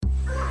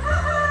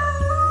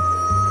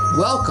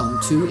Welcome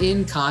to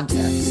In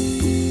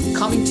Context,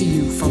 coming to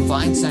you from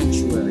Vine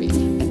Sanctuary,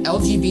 an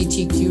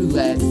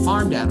LGBTQ-led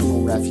farmed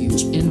animal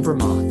refuge in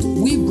Vermont.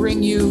 We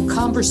bring you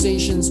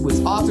conversations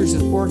with authors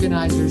and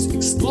organizers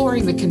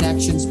exploring the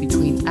connections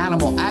between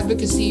animal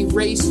advocacy,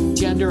 race,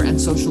 gender, and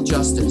social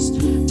justice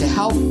to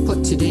help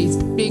put today's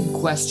big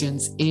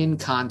questions in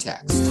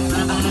context.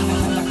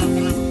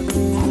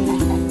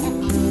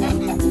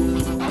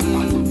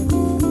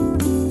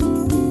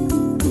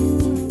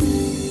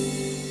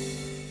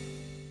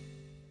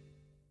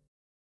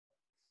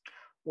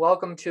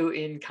 Welcome to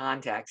In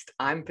Context.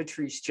 I'm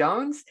Patrice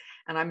Jones,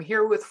 and I'm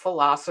here with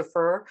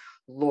philosopher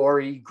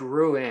Lori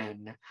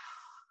Gruen.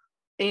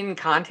 In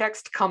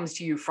Context comes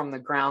to you from the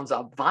grounds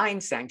of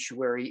Vine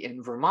Sanctuary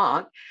in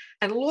Vermont,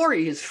 and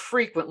Lori has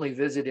frequently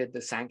visited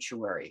the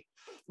sanctuary.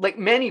 Like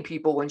many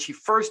people, when she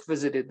first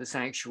visited the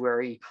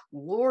sanctuary,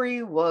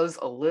 Lori was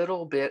a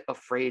little bit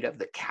afraid of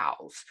the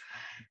cows.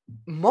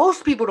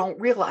 Most people don't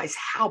realize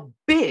how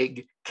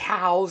big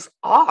cows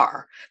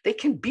are. They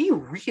can be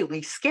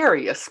really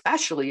scary,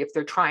 especially if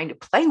they're trying to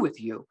play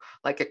with you,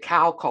 like a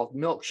cow called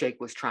Milkshake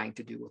was trying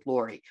to do with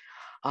Lori.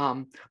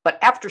 But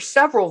after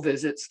several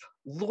visits,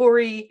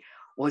 Lori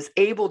was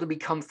able to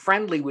become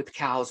friendly with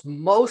cows,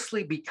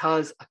 mostly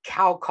because a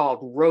cow called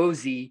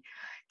Rosie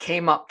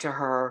came up to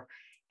her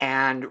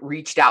and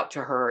reached out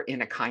to her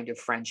in a kind of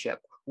friendship.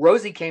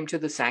 Rosie came to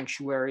the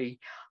sanctuary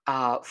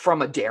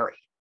from a dairy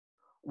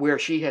where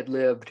she had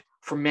lived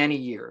for many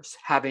years,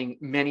 having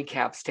many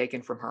calves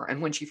taken from her.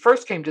 And when she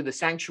first came to the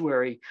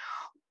sanctuary,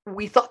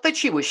 we thought that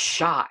she was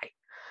shy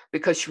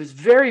because she was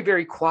very,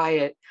 very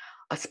quiet,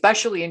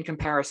 especially in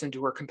comparison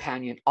to her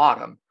companion,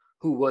 Autumn,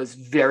 who was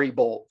very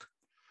bold.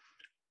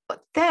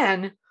 But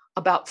then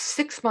about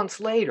 6 months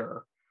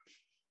later,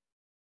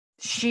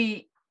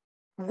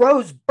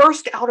 Rose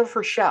burst out of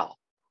her shell,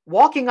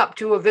 walking up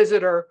to a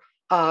visitor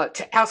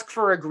to ask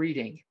for a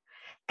greeting.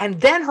 And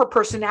then her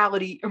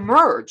personality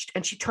emerged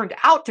and she turned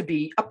out to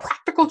be a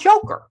practical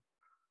joker.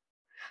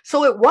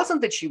 So it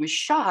wasn't that she was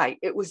shy,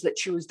 it was that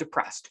she was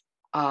depressed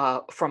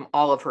from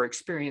all of her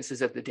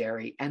experiences at the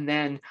dairy. And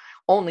then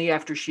only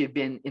after she had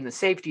been in the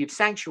safety of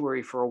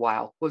sanctuary for a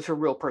while was her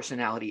real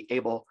personality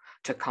able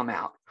to come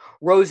out.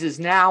 Rose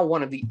is now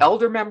one of the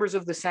elder members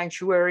of the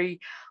sanctuary,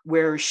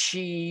 where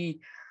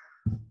she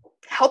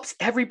helps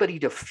everybody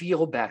to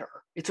feel better.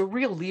 It's a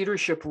real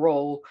leadership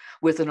role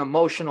with an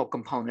emotional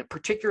component,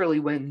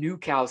 particularly when new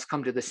cows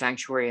come to the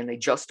sanctuary and they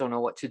just don't know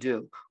what to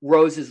do.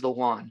 Rose is the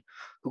one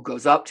who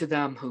goes up to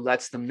them, who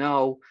lets them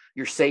know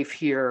you're safe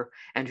here,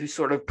 and who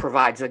sort of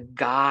provides a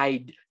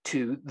guide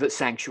to the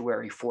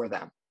sanctuary for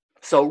them.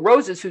 So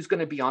Rose is who's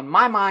going to be on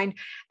my mind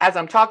as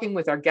I'm talking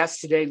with our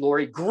guest today,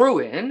 Lori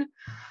Gruen,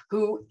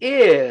 who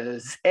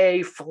is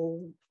a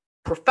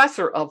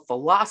professor of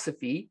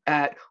philosophy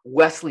at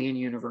Wesleyan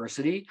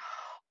University,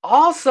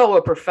 also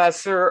a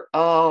professor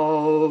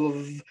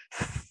of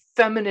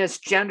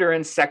feminist gender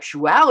and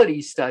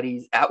sexuality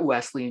studies at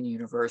Wesleyan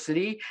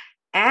University,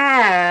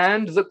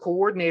 and the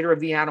coordinator of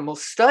the animal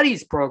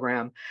studies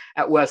program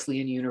at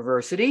Wesleyan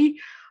University,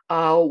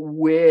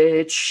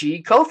 which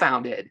she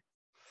co-founded.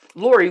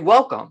 Lori,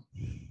 welcome.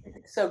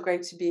 So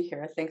great to be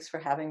here. Thanks for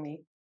having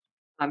me.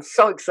 I'm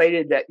so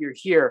excited that you're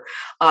here.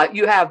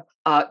 You have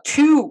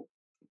two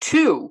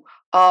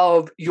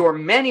of your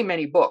many,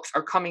 many books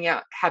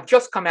have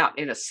just come out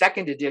in a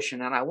second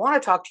edition. And I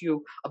want to talk to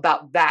you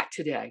about that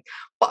today.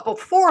 But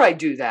before I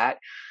do that,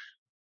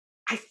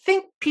 I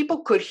think people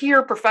could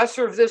hear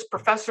professor of this,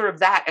 professor of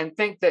that, and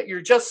think that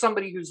you're just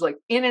somebody who's like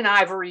in an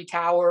ivory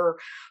tower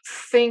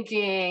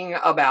thinking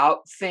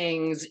about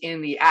things in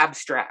the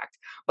abstract.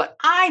 But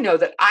I know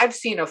that I've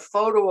seen a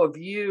photo of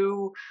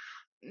you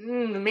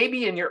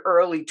maybe in your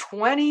early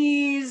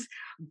 20s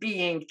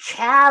being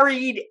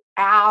carried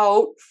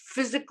out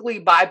physically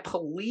by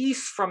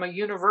police from a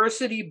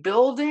university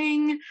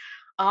building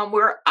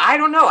where, I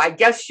don't know, I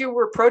guess you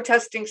were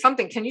protesting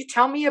something. Can you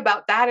tell me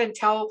about that and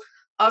tell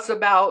us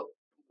about,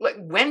 like,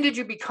 when did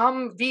you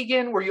become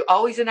vegan? Were you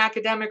always an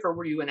academic or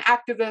were you an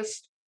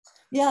activist?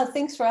 Yeah,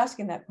 thanks for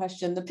asking that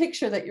question. The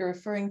picture that you're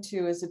referring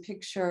to is a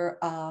picture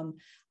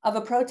of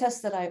a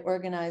protest that I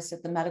organized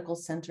at the medical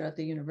center at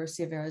the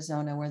University of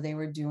Arizona, where they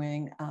were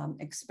doing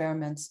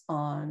experiments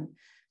on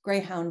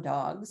greyhound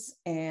dogs.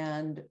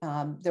 And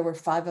there were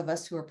 5 of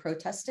us who were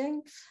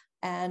protesting,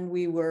 and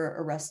we were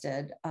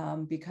arrested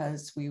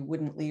because we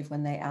wouldn't leave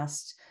when they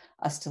asked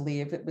us to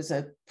leave. It was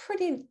a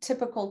pretty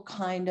typical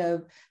kind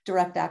of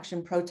direct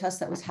action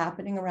protest that was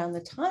happening around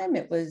the time.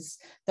 It was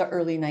the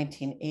early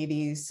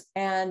 1980s.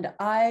 And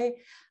I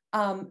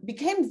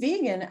became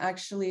vegan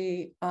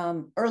actually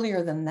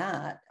earlier than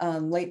that,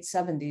 late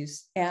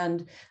 70s.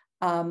 And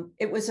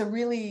it was a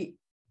really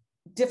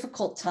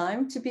difficult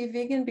time to be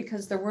vegan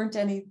because there weren't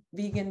any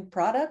vegan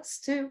products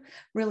to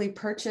really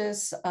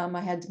purchase.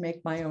 I had to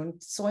make my own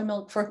soy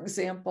milk, for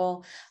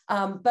example.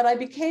 But I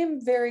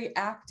became very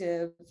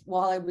active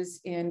while I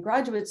was in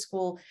graduate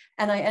school,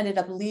 and I ended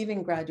up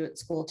leaving graduate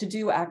school to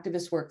do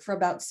activist work for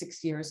about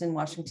 6 years in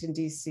Washington,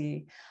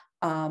 D.C.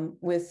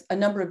 with a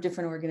number of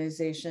different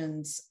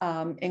organizations,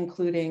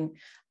 including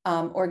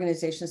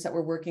organizations that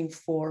were working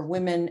for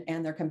women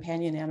and their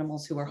companion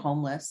animals who were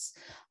homeless.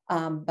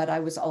 But I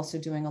was also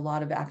doing a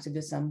lot of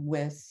activism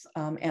with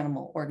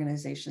animal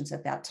organizations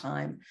at that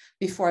time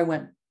before I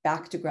went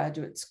back to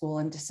graduate school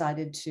and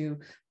decided to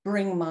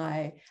bring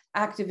my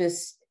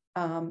activist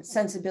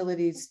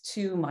sensibilities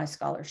to my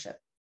scholarship.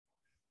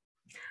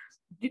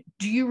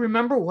 Do you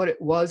remember what it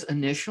was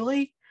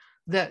initially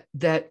that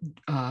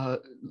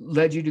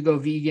led you to go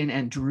vegan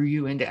and drew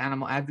you into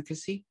animal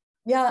advocacy?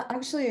 Yeah,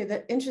 actually,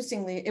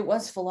 interestingly, it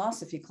was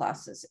philosophy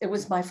classes. It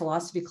was my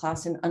philosophy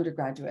class in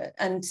undergraduate.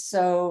 And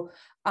so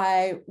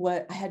I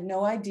had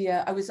no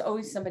idea. I was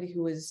always somebody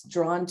who was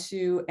drawn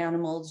to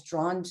animals,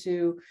 drawn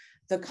to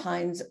the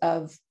kinds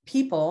of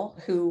people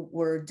who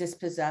were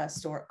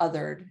dispossessed or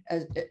othered,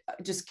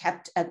 just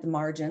kept at the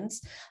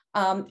margins.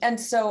 And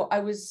so I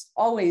was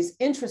always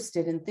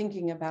interested in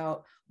thinking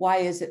about why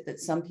is it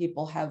that some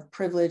people have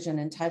privilege and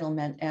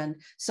entitlement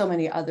and so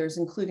many others,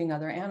 including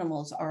other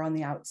animals, are on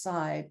the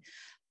outside.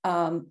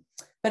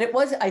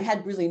 But I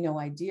had really no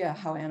idea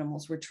how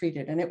animals were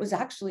treated. And it was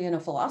actually in a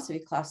philosophy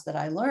class that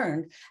I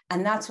learned.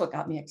 And that's what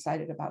got me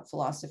excited about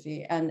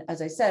philosophy. And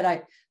as I said,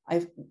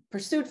 I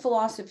pursued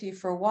philosophy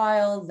for a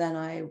while, then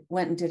I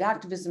went and did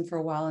activism for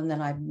a while, and then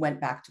I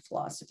went back to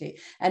philosophy.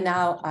 And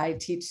now I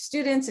teach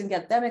students and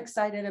get them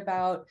excited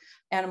about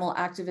animal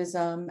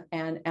activism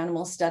and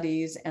animal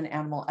studies and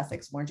animal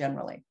ethics more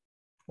generally.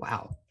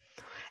 Wow.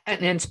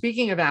 And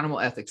speaking of animal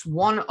ethics,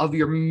 one of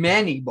your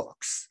many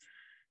books,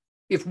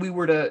 if we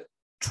were to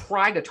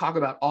try to talk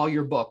about all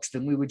your books,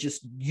 then we would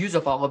just use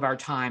up all of our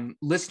time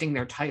listing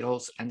their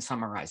titles and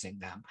summarizing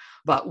them.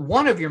 But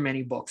one of your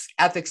many books,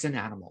 Ethics in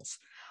Animals,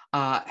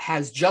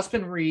 has just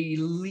been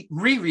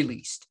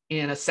re-released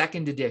in a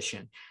second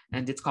edition,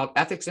 and it's called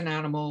Ethics in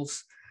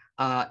Animals,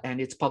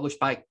 and it's published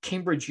by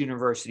Cambridge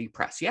University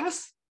Press.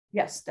 Yes?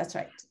 Yes, that's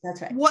right.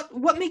 That's right.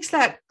 What makes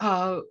that,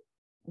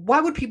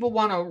 why would people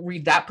want to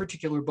read that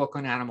particular book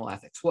on animal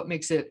ethics? What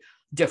makes it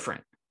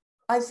different?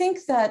 I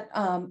think that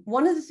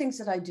one of the things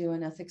that I do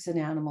in Ethics in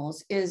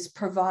Animals is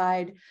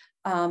provide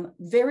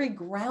very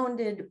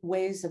grounded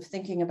ways of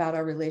thinking about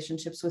our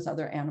relationships with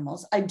other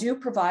animals. I do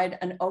provide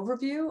an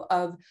overview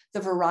of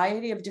the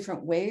variety of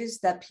different ways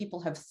that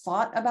people have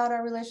thought about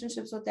our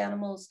relationships with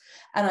animals,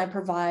 and I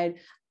provide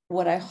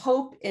what I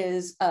hope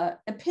is an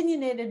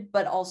opinionated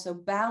but also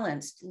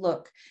balanced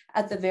look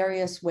at the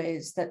various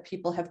ways that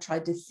people have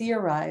tried to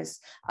theorize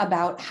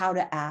about how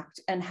to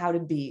act and how to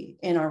be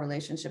in our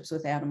relationships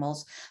with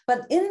animals.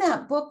 But in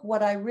that book,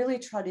 what I really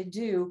try to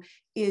do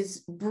is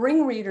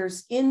bring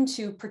readers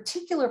into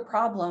particular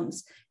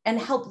problems and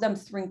help them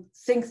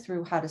think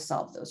through how to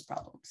solve those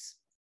problems.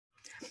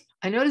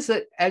 I notice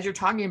that as you're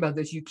talking about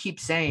this, you keep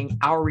saying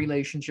our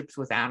relationships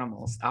with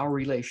animals, our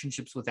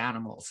relationships with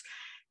animals.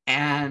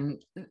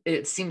 And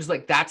it seems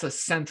like that's a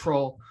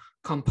central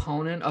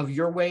component of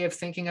your way of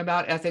thinking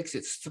about ethics.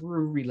 It's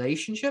through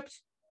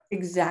relationships.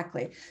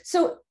 Exactly.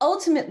 So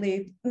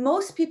ultimately,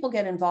 most people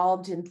get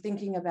involved in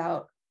thinking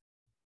about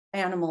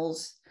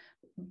animals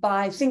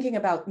by thinking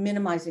about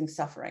minimizing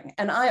suffering.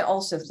 And I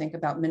also think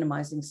about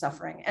minimizing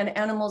suffering. And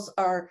animals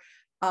are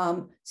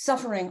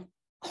suffering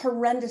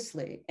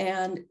horrendously,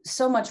 and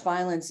so much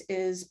violence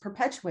is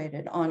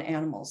perpetuated on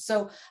animals.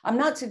 So I'm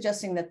not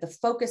suggesting that the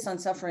focus on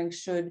suffering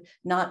should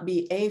not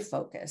be a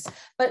focus,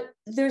 but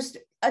there's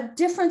a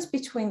difference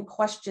between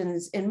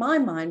questions in my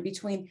mind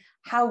between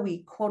how we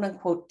quote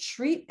unquote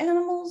treat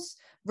animals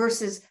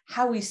versus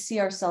how we see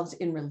ourselves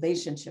in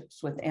relationships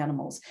with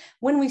animals.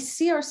 When we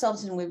see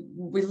ourselves in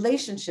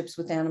relationships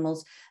with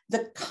animals,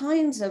 the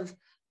kinds of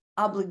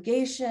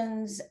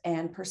obligations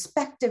and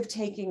perspective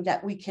taking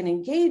that we can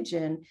engage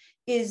in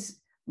is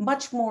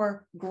much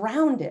more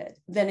grounded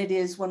than it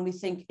is when we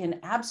think in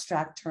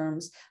abstract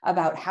terms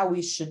about how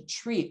we should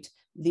treat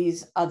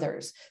these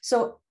others.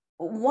 So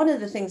one of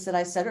the things that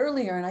I said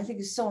earlier, and I think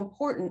is so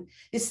important,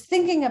 is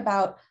thinking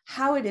about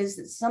how it is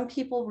that some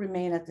people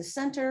remain at the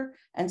center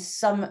and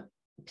some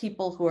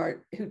people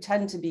who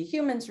tend to be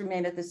humans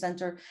remain at the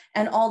center,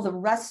 and all the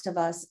rest of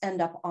us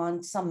end up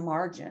on some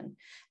margin.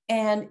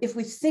 And if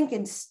we think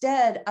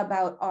instead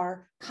about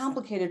our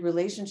complicated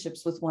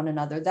relationships with one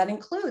another, that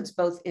includes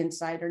both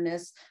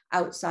insiderness,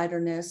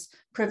 outsiderness,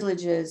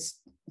 privileges,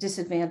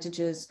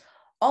 disadvantages,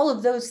 all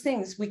of those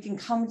things, we can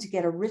come to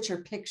get a richer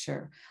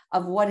picture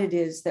of what it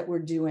is that we're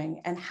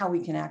doing and how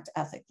we can act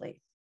ethically.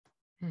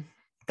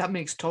 That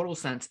makes total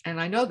sense.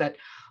 And I know that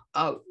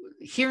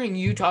hearing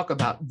you talk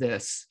about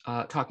this,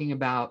 talking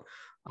about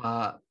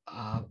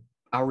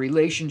our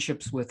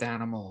relationships with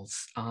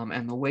animals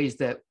and the ways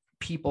that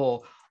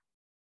people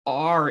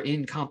are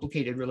in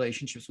complicated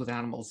relationships with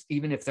animals,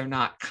 even if they're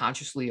not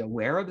consciously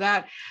aware of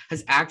that,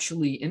 has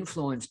actually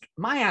influenced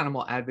my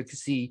animal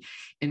advocacy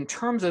in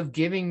terms of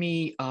giving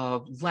me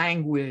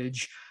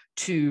language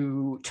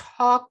to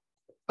talk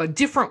a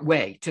different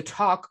way, to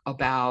talk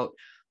about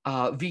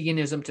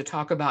veganism, to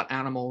talk about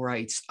animal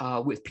rights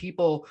with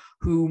people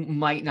who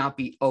might not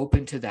be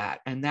open to that.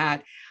 And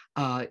that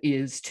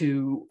is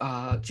to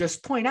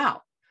just point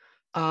out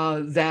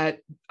that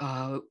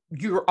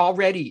you're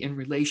already in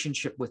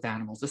relationship with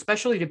animals,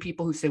 especially to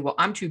people who say, well,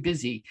 I'm too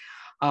busy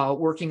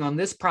working on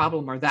this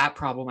problem or that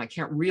problem. I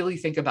can't really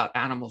think about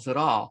animals at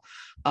all.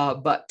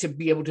 But to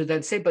be able to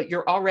then say, but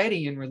you're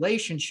already in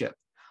relationship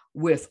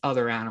with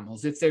other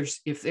animals. If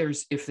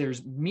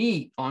there's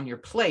meat on your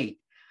plate,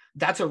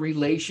 that's a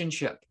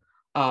relationship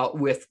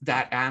with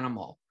that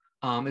animal.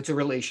 It's a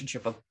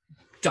relationship of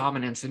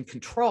dominance and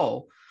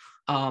control,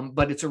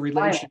 but it's a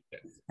relationship.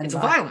 It's a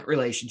violent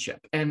relationship,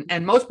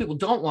 and most people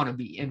don't want to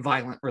be in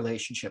violent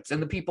relationships. And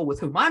the people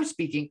with whom I'm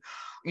speaking,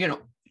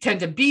 tend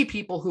to be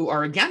people who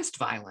are against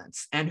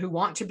violence and who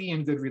want to be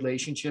in good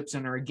relationships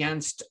and are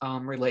against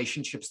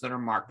relationships that are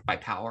marked by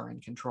power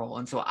and control.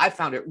 And so I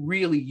found it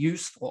really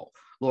useful,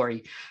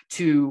 Lori,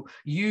 to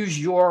use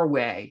your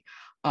way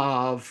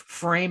of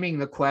framing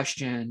the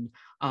question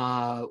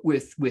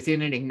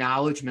within an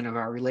acknowledgement of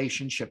our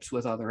relationships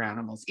with other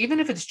animals, even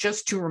if it's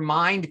just to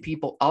remind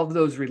people of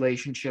those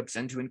relationships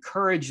and to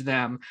encourage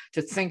them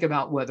to think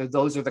about whether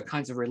those are the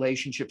kinds of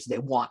relationships they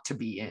want to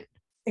be in.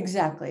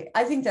 Exactly.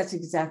 I think that's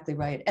exactly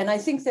right. And I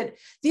think that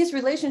these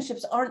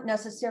relationships aren't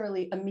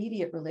necessarily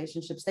immediate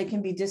relationships. They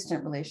can be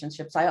distant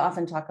relationships. I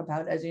often talk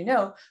about, as you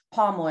know,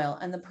 palm oil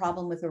and the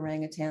problem with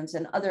orangutans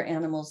and other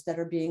animals that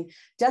are being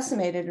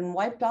decimated and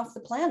wiped off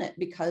the planet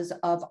because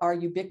of our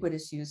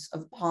ubiquitous use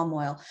of palm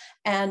oil.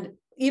 And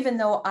even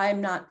though I'm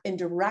not in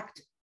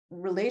direct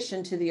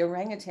relation to the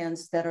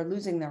orangutans that are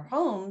losing their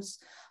homes,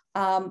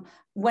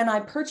 when I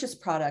purchase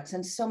products,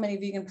 and so many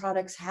vegan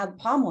products have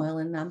palm oil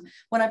in them,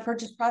 when I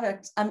purchase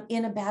products, I'm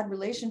in a bad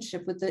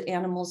relationship with the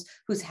animals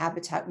whose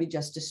habitat we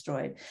just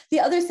destroyed.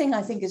 The other thing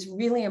I think is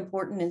really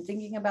important in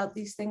thinking about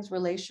these things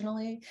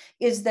relationally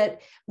is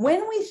that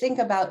when we think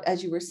about,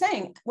 as you were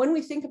saying, when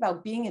we think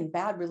about being in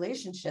bad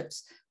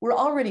relationships, we're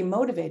already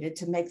motivated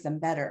to make them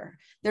better.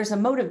 There's a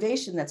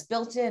motivation that's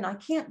built in. I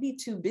can't be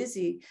too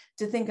busy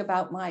to think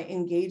about my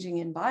engaging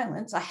in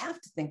violence. I have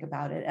to think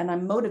about it, and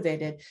I'm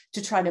motivated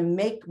to try to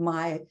make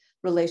my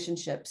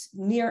relationships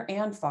near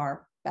and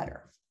far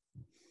better.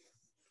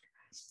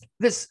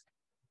 This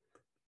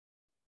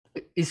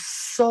is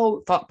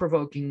so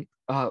thought-provoking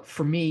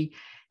for me,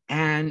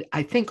 and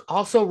I think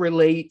also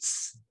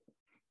relates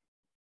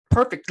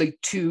perfectly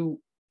to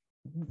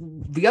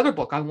the other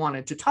book I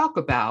wanted to talk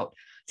about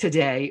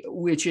today,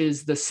 which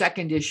is the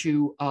second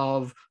issue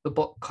of the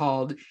book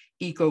called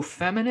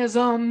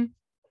Ecofeminism.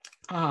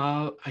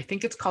 I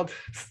think it's called,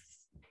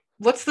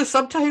 what's the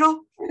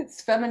subtitle?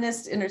 It's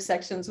Feminist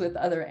Intersections with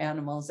Other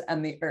Animals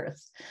and the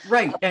Earth.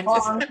 Right. And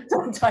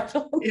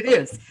subtitle. It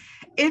is.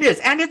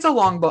 And it's a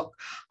long book,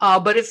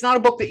 but it's not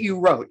a book that you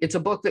wrote. It's a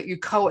book that you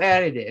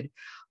co-edited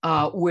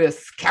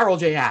with Carol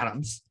J.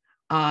 Adams.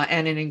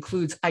 And it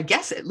includes, I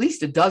guess, at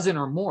least a dozen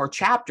or more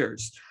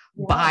chapters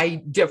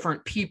by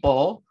different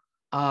people.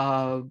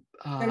 I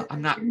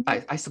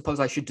suppose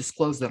I should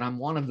disclose that I'm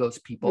one of those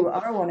people. You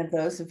are one of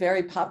those, a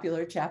very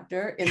popular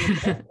chapter in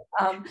the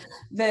book.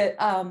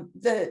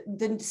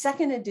 The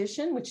second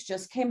edition, which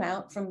just came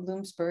out from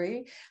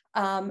Bloomsbury,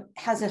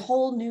 has a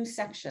whole new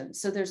section.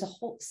 So there's a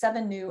whole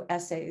 7 new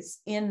essays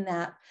in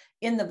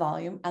the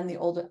volume, and the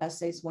older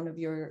essays, one of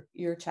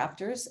your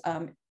chapters.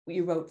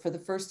 You wrote for the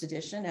first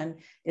edition, and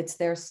it's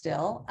there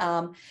still.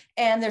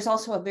 And there's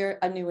also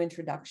a new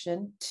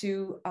introduction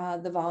to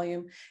the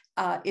volume.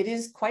 It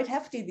is quite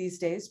hefty these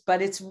days,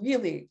 but it's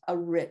really a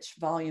rich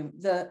volume.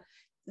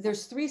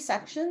 There's 3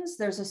 sections.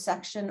 There's a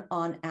section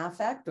on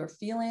affect or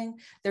feeling.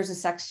 There's a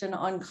section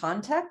on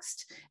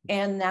context,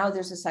 and now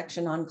there's a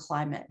section on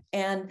climate.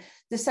 And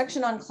the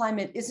section on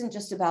climate isn't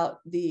just about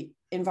the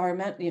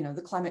environment,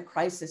 the climate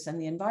crisis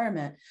and the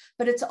environment,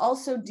 but it's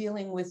also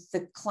dealing with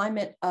the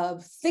climate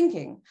of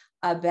thinking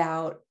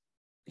about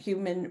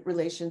human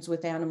relations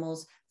with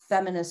animals,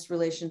 feminist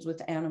relations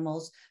with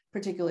animals,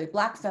 particularly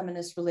Black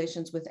feminist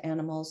relations with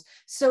animals.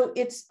 So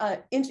it's,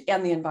 and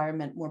the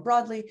environment more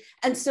broadly.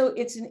 And so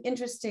it's an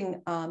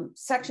interesting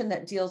section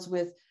that deals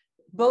with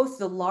both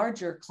the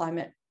larger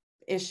climate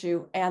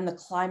issue and the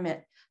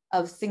climate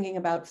of thinking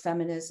about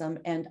feminism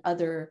and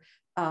other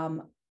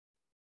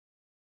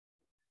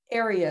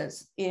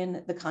areas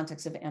in the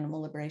context of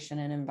animal liberation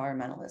and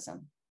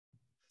environmentalism.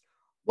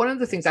 One of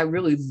the things I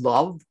really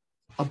love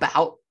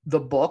about the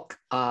book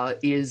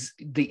is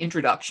the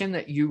introduction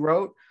that you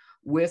wrote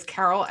with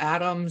Carol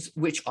Adams,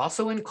 which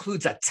also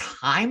includes a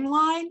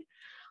timeline.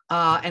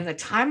 And the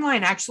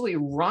timeline actually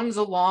runs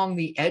along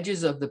the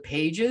edges of the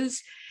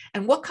pages.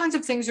 And what kinds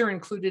of things are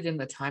included in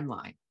the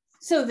timeline?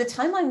 So the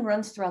timeline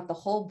runs throughout the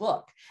whole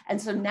book.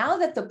 And so now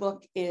that the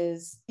book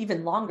is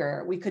even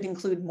longer, we could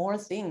include more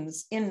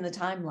things in the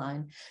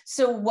timeline.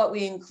 So what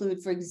we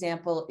include, for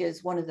example,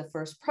 is one of the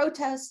first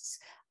protests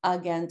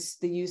against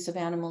the use of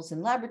animals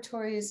in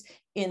laboratories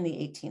in the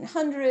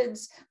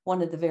 1800s,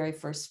 one of the very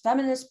first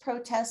feminist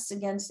protests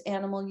against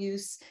animal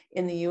use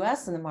in the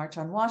US and the March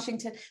on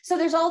Washington. So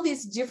there's all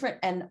these different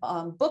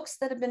books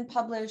that have been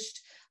published,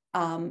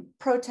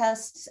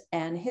 protests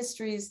and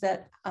histories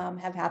that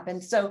have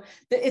happened. So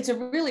it's a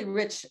really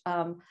rich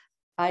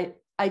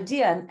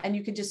idea, and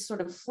you could just sort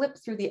of flip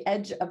through the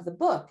edge of the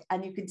book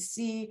and you could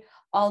see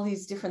all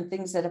these different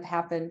things that have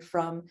happened,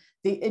 from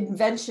the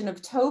invention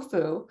of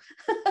tofu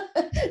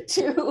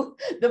to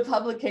the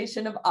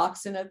publication of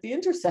Oxen at the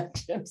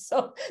Intersection.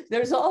 So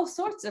there's all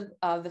sorts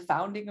of the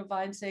founding of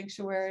Vine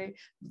Sanctuary,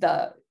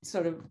 the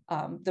sort of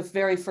the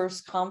very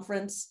first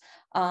conference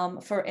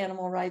for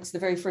animal rights, the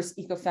very first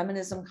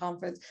ecofeminism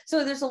conference.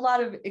 So there's a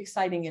lot of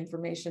exciting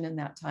information in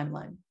that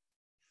timeline.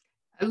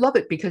 I love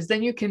it, because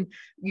then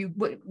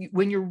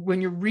when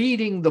you're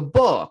reading the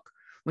book,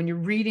 when you're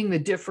reading the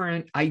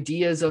different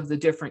ideas of the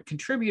different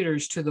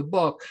contributors to the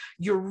book,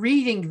 you're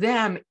reading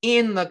them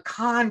in the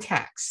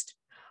context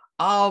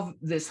of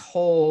this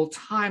whole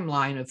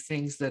timeline of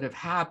things that have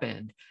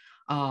happened,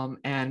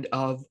 and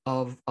of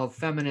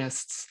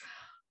feminists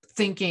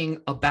thinking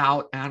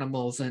about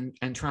animals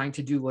and trying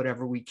to do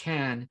whatever we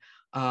can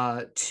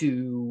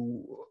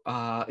to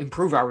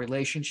improve our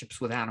relationships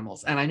with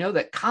animals. And I know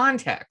that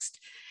context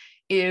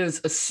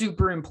is a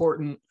super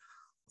important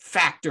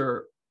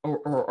factor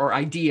or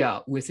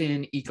idea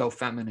within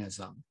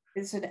ecofeminism.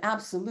 It's an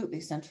absolutely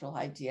central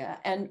idea.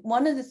 And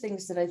one of the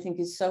things that I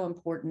think is so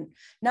important,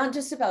 not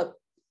just about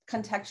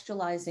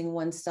contextualizing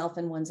oneself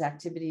and one's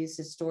activities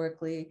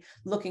historically,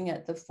 looking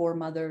at the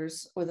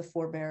foremothers or the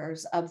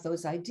forebearers of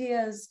those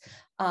ideas,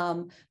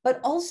 but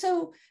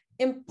also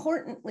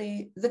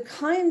importantly, the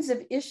kinds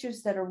of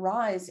issues that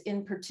arise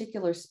in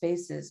particular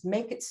spaces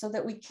make it so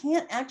that we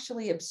can't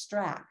actually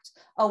abstract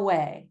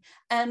away.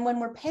 And when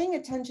we're paying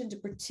attention to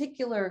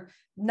particular,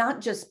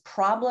 not just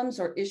problems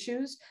or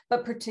issues,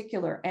 but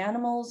particular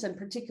animals and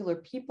particular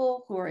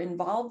people who are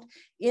involved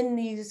in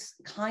these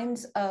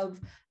kinds of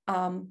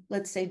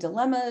let's say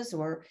dilemmas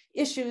or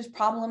issues,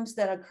 problems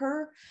that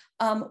occur,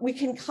 we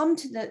can come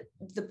to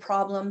the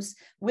problems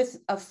with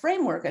a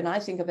framework. And I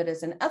think of it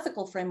as an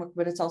ethical framework,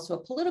 but it's also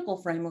a political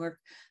framework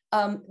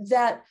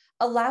that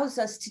allows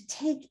us to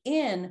take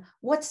in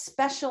what's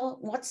special,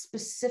 what's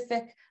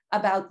specific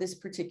about this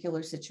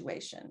particular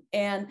situation.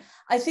 And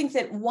I think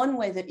that one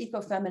way that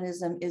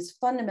ecofeminism is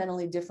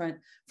fundamentally different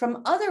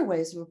from other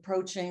ways of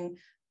approaching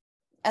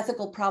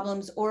ethical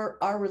problems or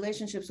our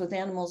relationships with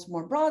animals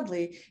more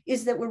broadly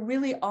is that we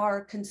really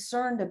are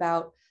concerned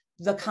about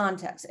the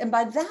context. And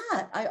by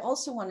that, I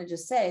also want to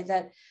just say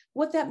that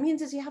what that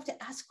means is you have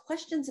to ask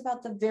questions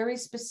about the very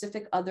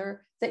specific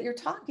other that you're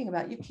talking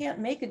about. You can't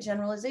make a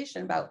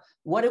generalization about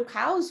what do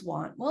cows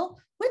want? Well,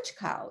 which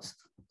cows?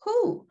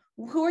 Who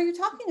are you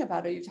talking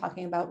about? Are you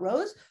talking about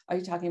Rose? Are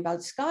you talking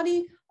about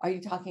Scotty? Are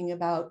you talking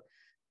about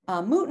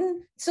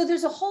Mooten? So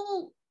there's a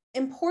whole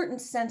important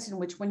sense in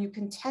which when you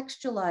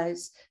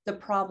contextualize the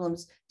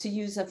problems, to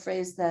use a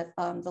phrase that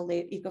the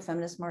late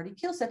ecofeminist Marty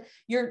Keel said,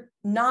 you're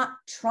not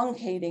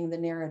truncating the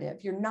narrative.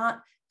 You're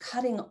not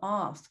cutting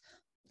off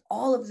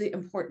all of the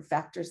important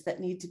factors that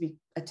need to be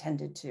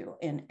attended to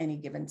in any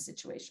given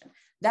situation.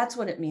 That's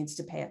what it means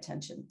to pay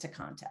attention to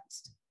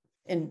context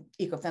in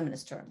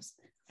ecofeminist terms.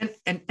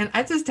 And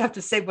I just have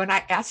to say, when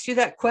I asked you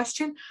that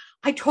question,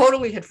 I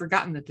totally had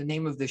forgotten that the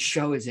name of the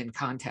show is In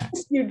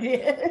Context. You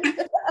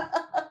did.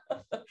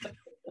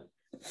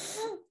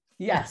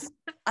 Yes,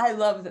 I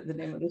love that the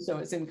name of the show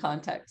is In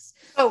Context.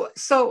 So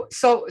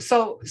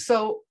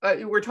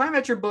we're talking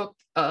about your book,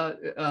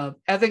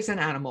 Ethics in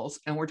Animals,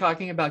 and we're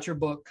talking about your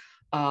book,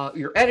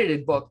 your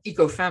edited book,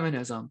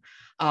 Ecofeminism,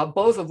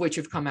 both of which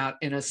have come out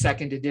in a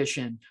second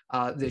edition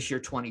this year,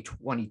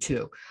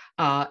 2022.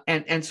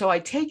 And so I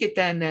take it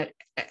then that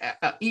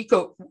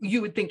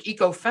you would think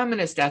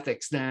ecofeminist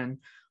ethics then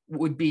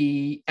would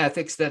be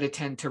ethics that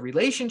attend to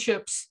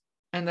relationships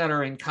and that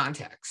are in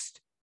context.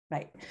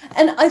 Right.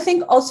 And I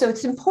think also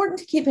it's important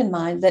to keep in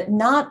mind that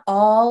not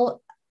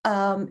all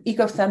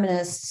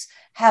ecofeminists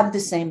have the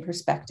same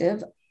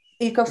perspective.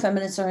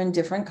 Ecofeminists are in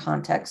different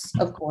contexts,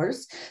 of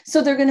course.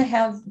 So they're going to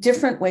have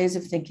different ways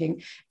of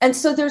thinking. And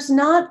so there's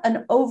not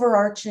an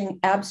overarching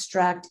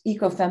abstract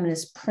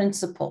ecofeminist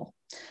principle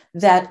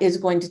that is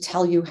going to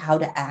tell you how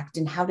to act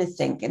and how to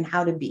think and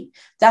how to be.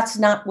 That's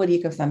not what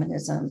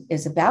ecofeminism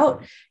is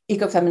about.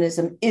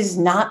 Ecofeminism is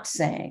not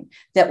saying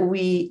that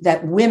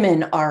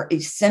women are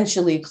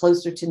essentially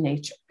closer to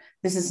nature.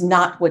 This is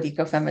not what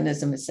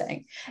ecofeminism is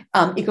saying.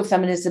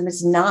 Ecofeminism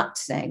is not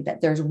saying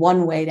that there's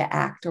one way to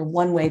act or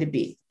one way to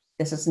be.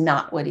 This is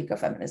not what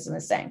ecofeminism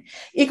is saying.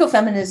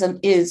 Ecofeminism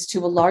is, to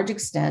a large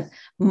extent,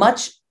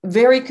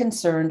 very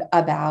concerned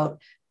about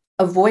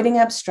avoiding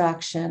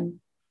abstraction,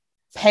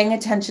 paying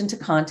attention to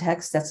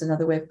context. That's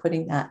another way of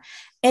putting that.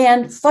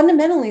 And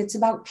fundamentally, it's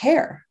about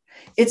care.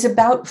 It's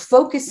about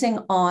focusing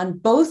on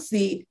both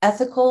the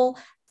ethical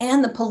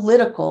and the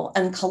political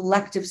and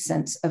collective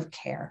sense of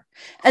care.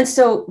 And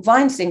so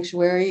Vine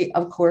Sanctuary,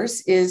 of course,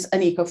 is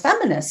an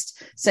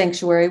ecofeminist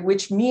sanctuary,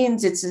 which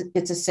means it's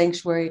a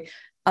sanctuary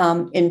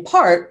in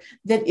part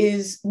that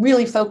is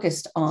really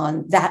focused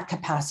on that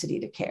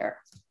capacity to care.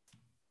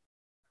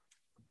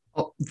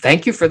 Well,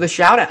 thank you for the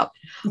shout out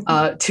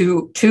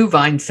to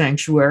Vine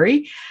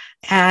Sanctuary.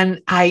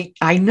 And I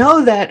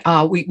know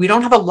that we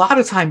don't have a lot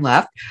of time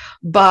left,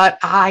 but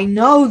I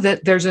know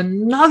that there's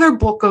another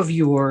book of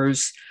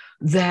yours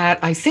that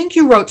I think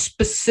you wrote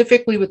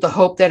specifically with the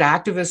hope that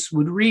activists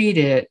would read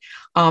it,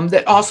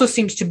 that also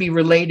seems to be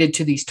related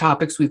to these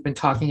topics we've been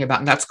talking about,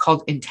 and that's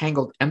called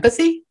Entangled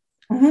Empathy.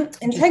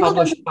 Entangled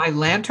published Empathy by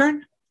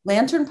Lantern.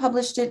 Lantern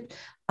published it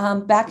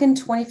back in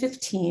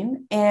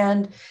 2015.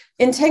 And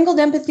Entangled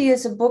Empathy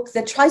is a book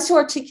that tries to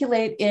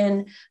articulate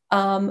in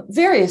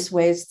various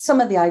ways some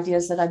of the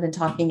ideas that I've been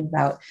talking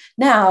about.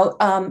 Now,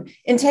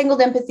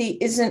 Entangled Empathy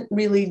isn't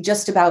really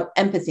just about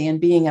empathy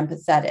and being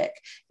empathetic.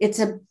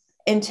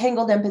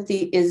 Entangled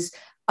Empathy is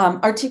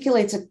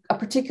articulates a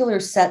particular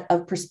set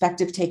of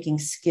perspective-taking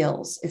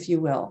skills, if you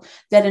will,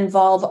 that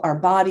involve our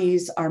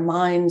bodies, our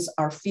minds,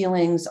 our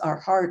feelings, our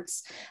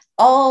hearts,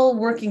 all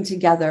working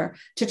together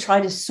to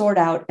try to sort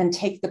out and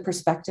take the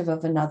perspective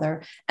of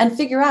another and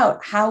figure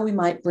out how we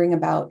might bring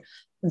about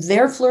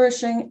their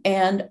flourishing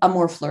and a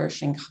more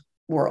flourishing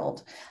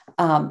world.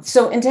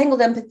 So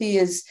Entangled Empathy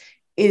is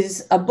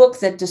a book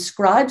that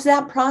describes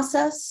that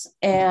process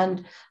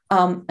and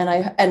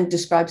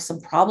describes some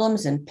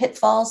problems and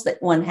pitfalls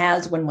that one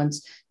has when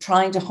one's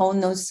trying to hone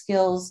those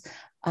skills.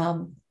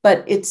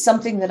 But it's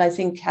something that I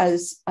think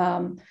has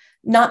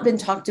not been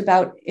talked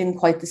about in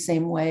quite the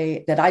same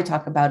way that I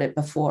talk about it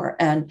before.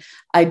 And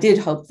I did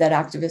hope that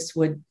activists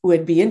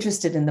would be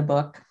interested in the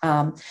book.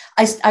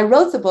 I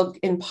wrote the book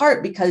in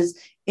part because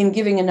in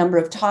giving a number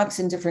of talks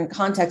in different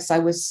contexts, I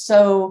was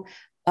so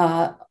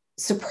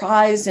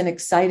surprised and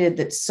excited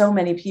that so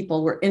many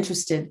people were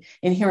interested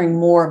in hearing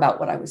more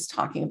about what I was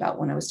talking about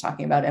when I was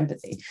talking about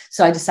empathy.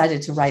 So I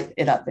decided to write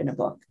it up in a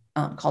book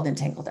called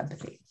Entangled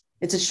Empathy.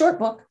 It's a short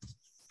book.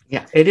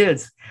 Yeah, it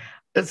is.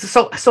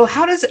 So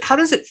how does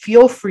it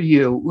feel for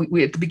you?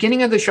 We at the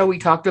beginning of the show, we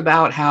talked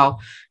about how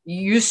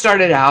you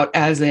started out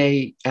as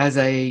a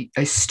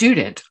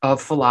student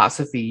of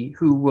philosophy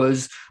who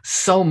was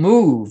so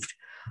moved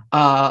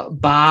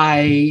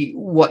by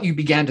what you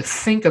began to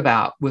think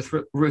about with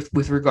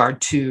regard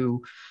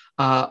to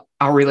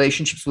our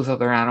relationships with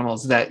other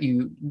animals, that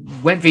you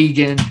went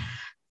vegan,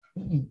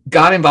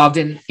 got involved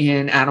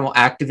in animal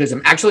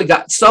activism, actually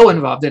got so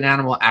involved in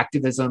animal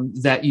activism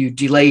that you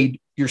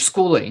delayed your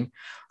schooling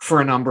for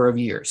a number of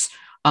years.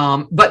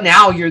 But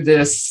now you're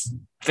this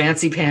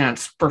fancy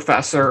pants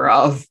professor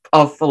of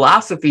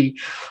philosophy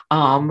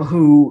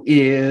who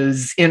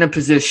is in a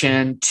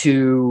position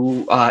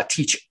to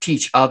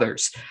teach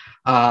others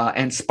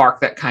and spark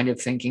that kind of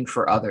thinking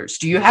for others.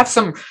 Do you have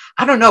some,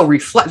 I don't know,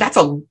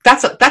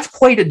 that's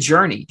quite a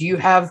journey. Do you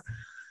have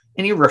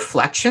any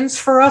reflections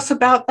for us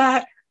about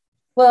that?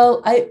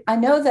 Well, I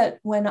know that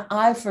when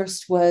I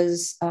first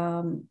was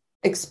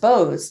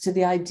exposed to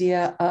the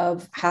idea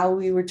of how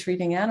we were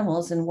treating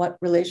animals and what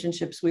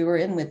relationships we were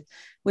in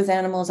with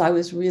animals, I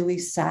was really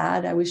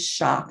sad. I was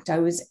shocked. I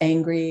was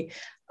angry.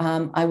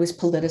 I was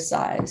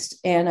politicized,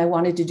 and I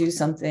wanted to do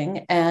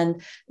something.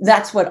 And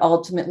that's what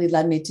ultimately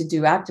led me to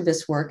do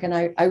activist work. And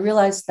I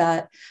realized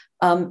that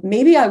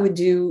maybe I could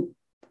do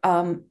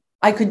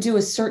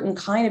a certain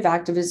kind of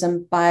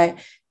activism by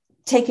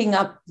taking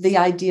up the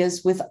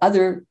ideas with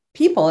other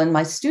people and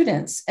my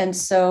students. And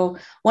so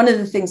one of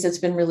the things that's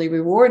been really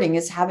rewarding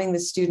is having the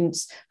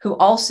students who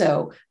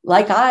also,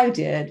 like I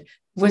did,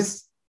 were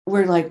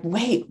like,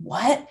 wait,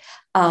 what?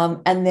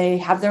 And they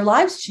have their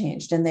lives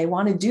changed and they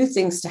want to do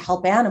things to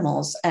help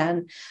animals.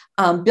 And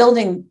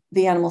building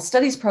the animal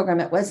studies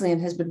program at Wesleyan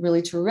has been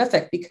really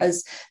terrific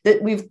because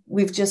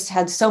we've just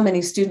had so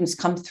many students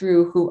come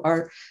through who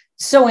are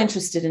so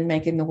interested in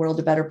making the world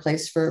a better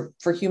place for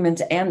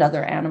humans and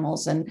other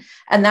animals. And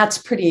that's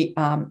pretty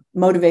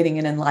motivating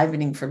and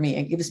enlivening for me.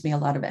 It gives me a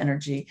lot of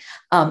energy.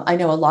 I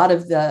know a lot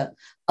of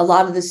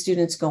the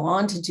students go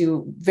on to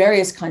do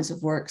various kinds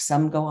of work.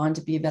 Some go on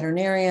to be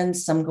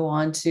veterinarians, some go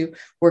on to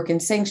work in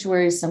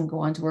sanctuaries, some go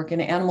on to work in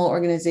animal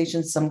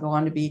organizations, some go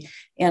on to be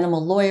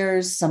animal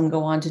lawyers, some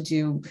go on to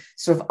do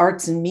sort of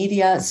arts and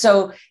media.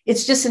 So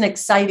it's just an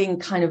exciting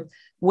kind of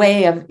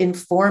way of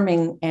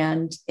informing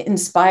and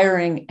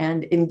inspiring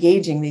and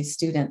engaging these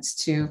students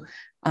to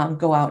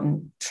go out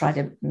and try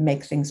to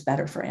make things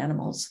better for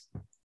animals.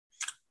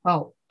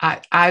 Oh,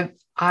 I'm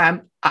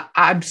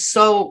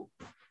so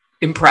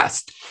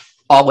impressed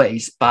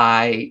always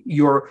by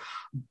your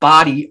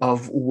body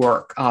of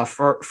work.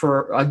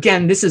 For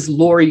again, this is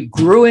Lori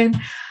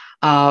Gruen,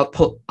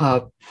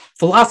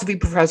 philosophy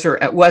professor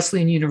at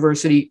Wesleyan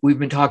University. We've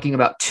been talking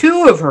about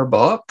two of her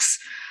books.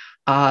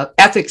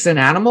 Ethics in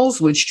Animals,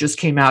 which just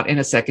came out in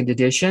a second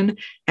edition,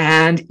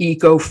 and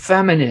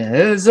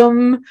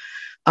Ecofeminism,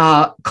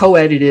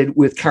 co-edited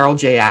with Carol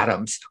J.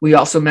 Adams. We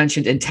also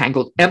mentioned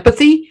Entangled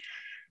Empathy,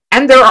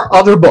 and there are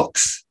other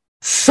books,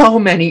 so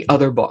many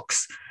other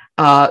books.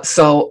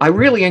 So I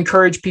really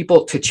encourage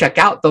people to check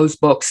out those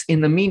books. In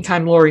the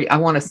meantime, Lori, I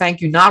want to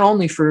thank you not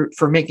only for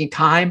making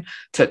time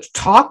to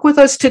talk with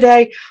us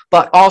today,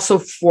 but also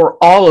for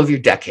all of your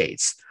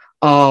decades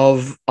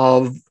of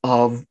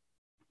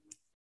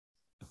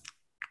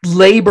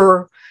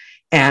labor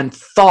and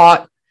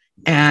thought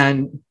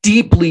and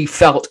deeply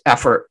felt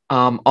effort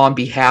on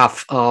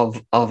behalf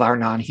of our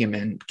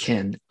non-human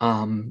kin.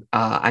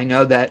 I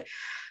know that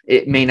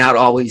it may not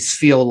always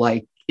feel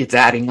like it's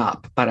adding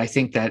up. But I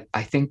think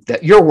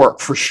that your work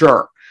for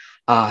sure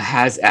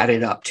has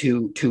added up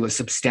to a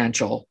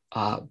substantial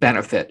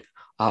benefit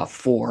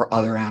for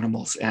other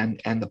animals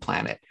and the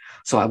planet.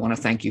 So I want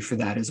to thank you for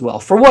that as well,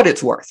 for what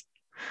it's worth.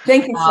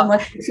 Thank you so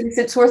much.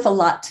 It's worth a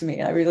lot to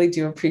me. I really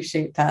do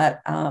appreciate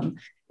that.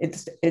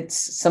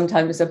 It's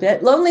sometimes a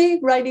bit lonely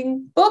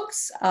writing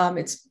books.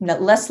 It's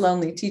less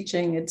lonely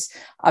teaching. It's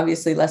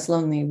obviously less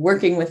lonely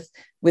working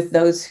with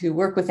those who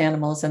work with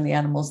animals and the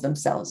animals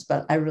themselves.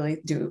 But I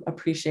really do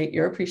appreciate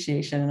your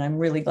appreciation, and I'm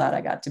really glad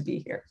I got to be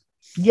here.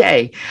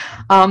 Yay.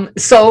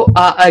 So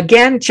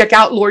again, check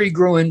out Lori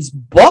Gruen's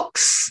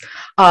books.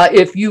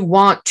 If you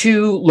want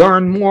to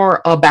learn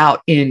more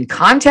about In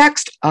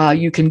Context,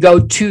 you can go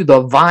to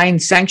the Vine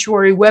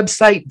Sanctuary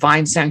website,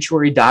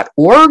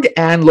 vinesanctuary.org,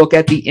 and look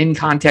at the In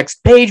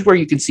Context page where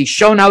you can see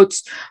show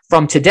notes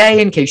from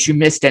today in case you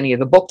missed any of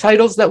the book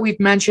titles that we've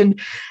mentioned,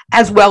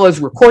 as well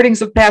as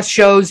recordings of past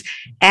shows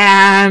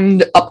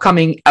and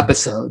upcoming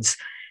episodes.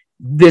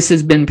 This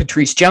has been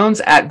Patrice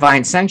Jones at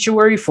Vine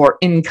Sanctuary for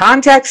In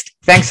Context.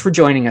 Thanks for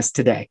joining us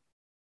today.